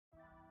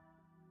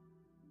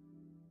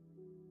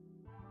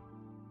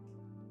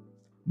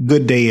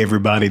Good day,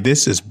 everybody.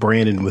 This is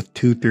Brandon with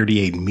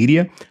 238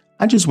 Media.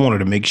 I just wanted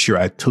to make sure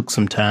I took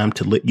some time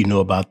to let you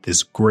know about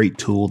this great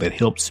tool that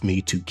helps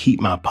me to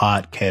keep my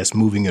podcast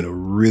moving at a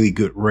really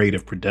good rate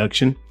of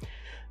production.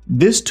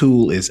 This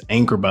tool is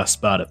Anchor by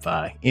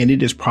Spotify, and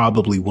it is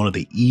probably one of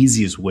the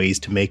easiest ways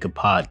to make a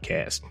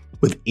podcast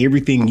with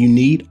everything you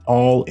need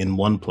all in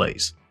one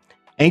place.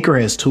 Anchor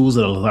has tools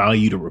that allow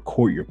you to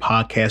record your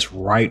podcast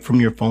right from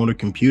your phone or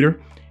computer.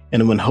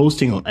 And when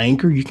hosting on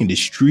Anchor, you can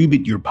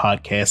distribute your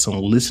podcasts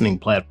on listening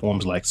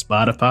platforms like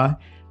Spotify,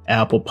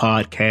 Apple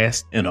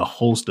Podcasts, and a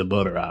host of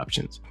other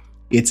options.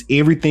 It's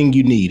everything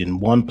you need in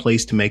one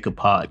place to make a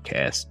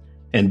podcast.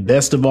 And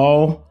best of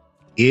all,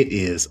 it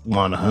is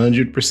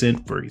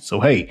 100% free. So,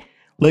 hey,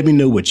 let me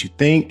know what you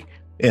think.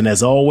 And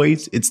as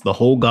always, it's the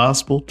whole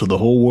gospel to the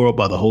whole world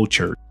by the whole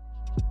church.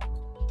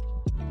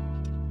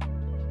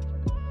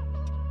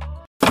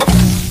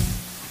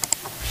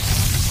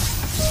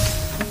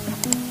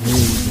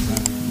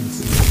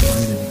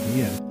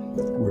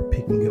 We're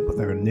picking up with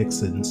our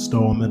next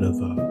installment of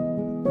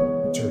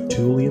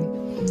Tertullian,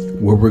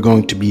 where we're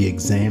going to be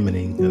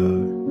examining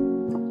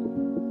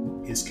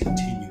his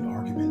continued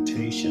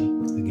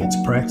argumentation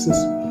against Praxis.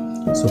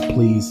 So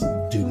please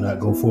do not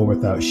go forward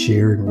without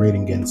sharing,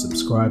 rating, and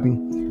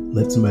subscribing.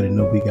 Let somebody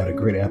know we got a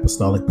great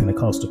apostolic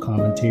Pentecostal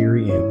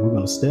commentary and we're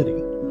going to study.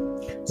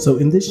 So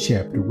in this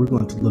chapter, we're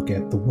going to look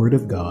at the Word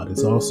of God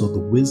as also the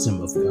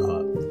wisdom of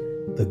God.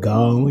 The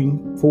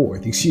going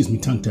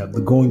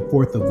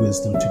forth of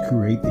wisdom to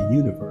create the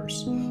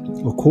universe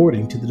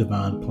according to the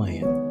divine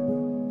plan.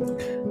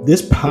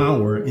 This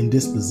power and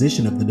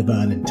disposition of the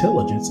divine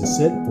intelligence is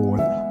set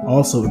forth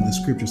also in the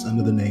scriptures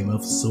under the name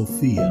of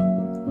Sophia.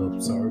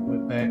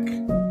 Went back.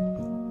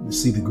 You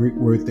see the Greek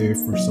word there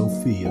for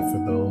Sophia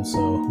for those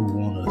who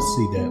want to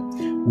see that,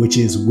 which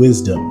is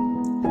wisdom.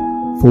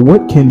 For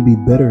what can be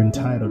better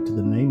entitled to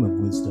the name of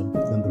wisdom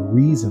than the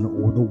reason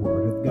or the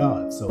word of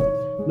God?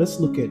 So let's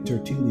look at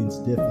Tertullian's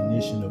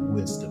definition of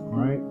wisdom,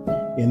 right?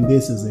 And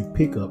this is a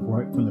pickup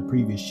right from the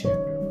previous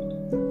chapter.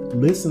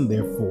 Listen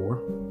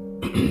therefore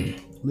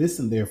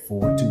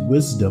to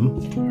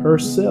wisdom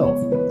herself,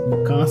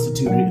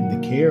 constituted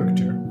in the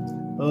character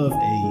of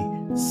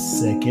a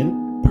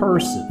second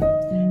person.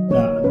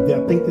 Now,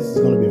 I think this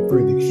is going to be a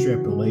further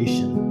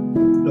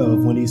extrapolation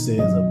of when he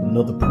says of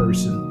another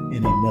person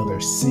in another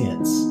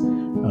sense.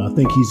 I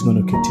think he's going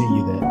to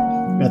continue that.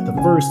 At the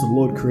first, the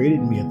Lord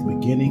created me at the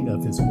beginning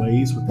of his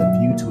ways with a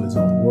view to his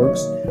own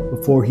works,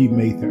 before he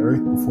made the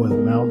earth, before the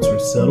mountains were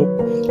settled.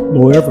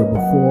 Moreover,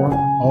 before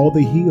all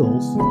the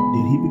hills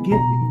did he beget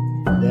me.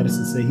 That is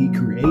to say, he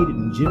created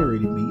and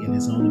generated me in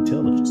his own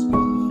intelligence.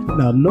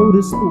 Now,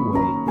 notice the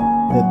way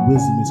that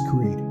wisdom is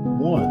created.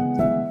 One,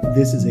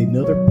 this is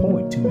another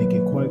point to make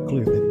it quite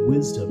clear that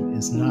wisdom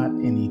is not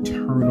an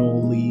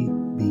eternally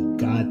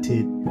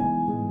begotten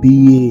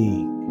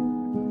being.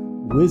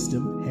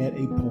 Wisdom had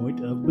a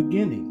point of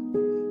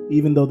beginning,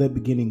 even though that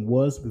beginning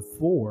was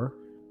before,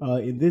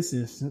 in this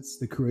instance,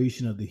 the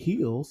creation of the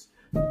hills.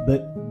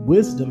 But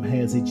wisdom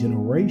has a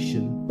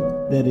generation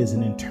that is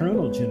an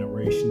eternal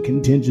generation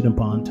contingent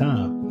upon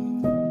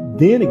time.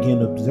 Then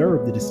again,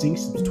 observe the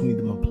distinctions between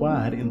them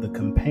applied in the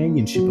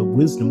companionship of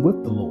wisdom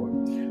with the Lord.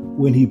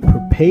 When he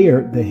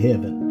prepared the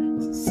heaven,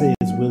 says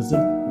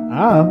wisdom,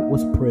 I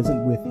was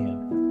present with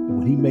him. And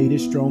when he made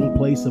his strong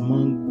place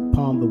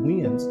upon the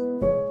winds,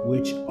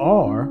 which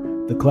are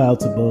the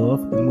clouds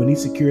above, and when he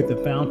secured the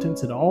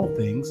fountains and all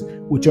things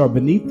which are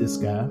beneath the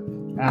sky,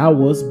 I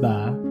was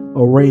by,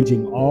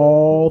 arranging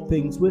all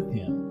things with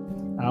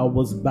him. I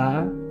was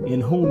by, in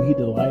whom he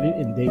delighted,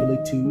 and daily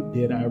too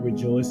did I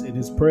rejoice in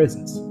his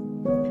presence.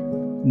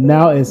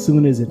 Now as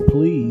soon as it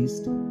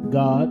pleased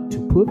God to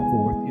put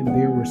forth in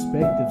their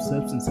respective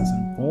substances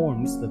and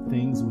forms the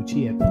things which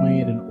he had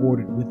planned and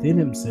ordered within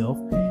himself,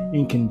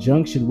 in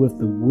conjunction with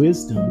the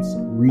wisdom's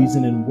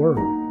reason and word,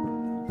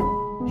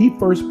 he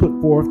first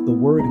put forth the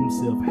word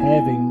himself,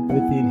 having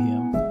within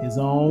him his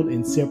own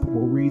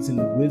inseparable reason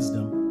and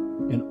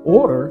wisdom, in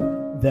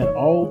order that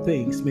all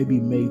things may be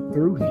made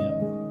through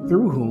him,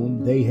 through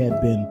whom they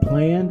had been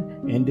planned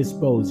and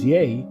disposed,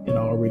 yea, and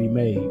already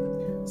made,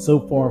 so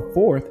far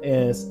forth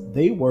as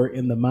they were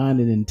in the mind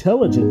and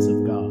intelligence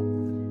of God.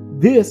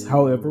 This,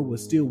 however,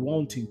 was still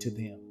wanting to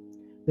them,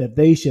 that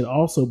they should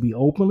also be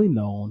openly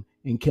known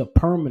and kept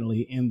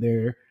permanently in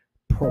their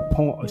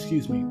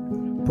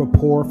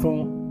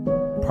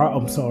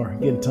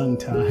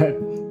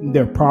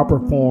their proper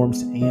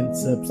forms and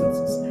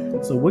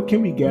substances. So what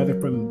can we gather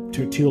from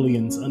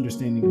Tertullian's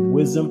understanding of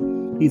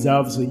wisdom? He's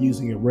obviously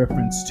using a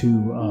reference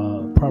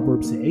to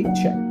Proverbs the 8th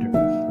chapter,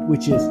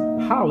 which is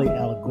highly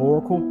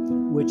allegorical,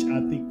 which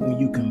I think when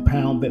you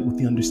compound that with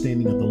the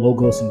understanding of the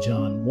Logos in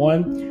John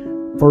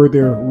 1,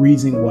 further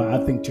reason why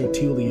I think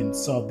Tertullian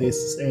saw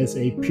this as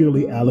a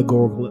purely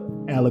allegorical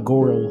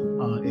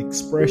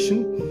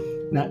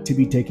expression, not to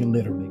be taken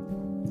literally.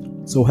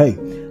 So, hey,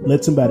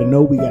 let somebody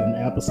know we got an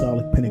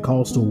apostolic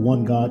Pentecostal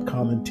one God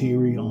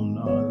commentary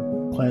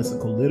on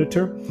classical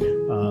literature.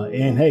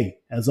 And hey,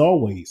 as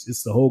always,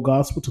 it's the whole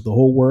gospel to the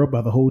whole world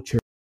by the whole church.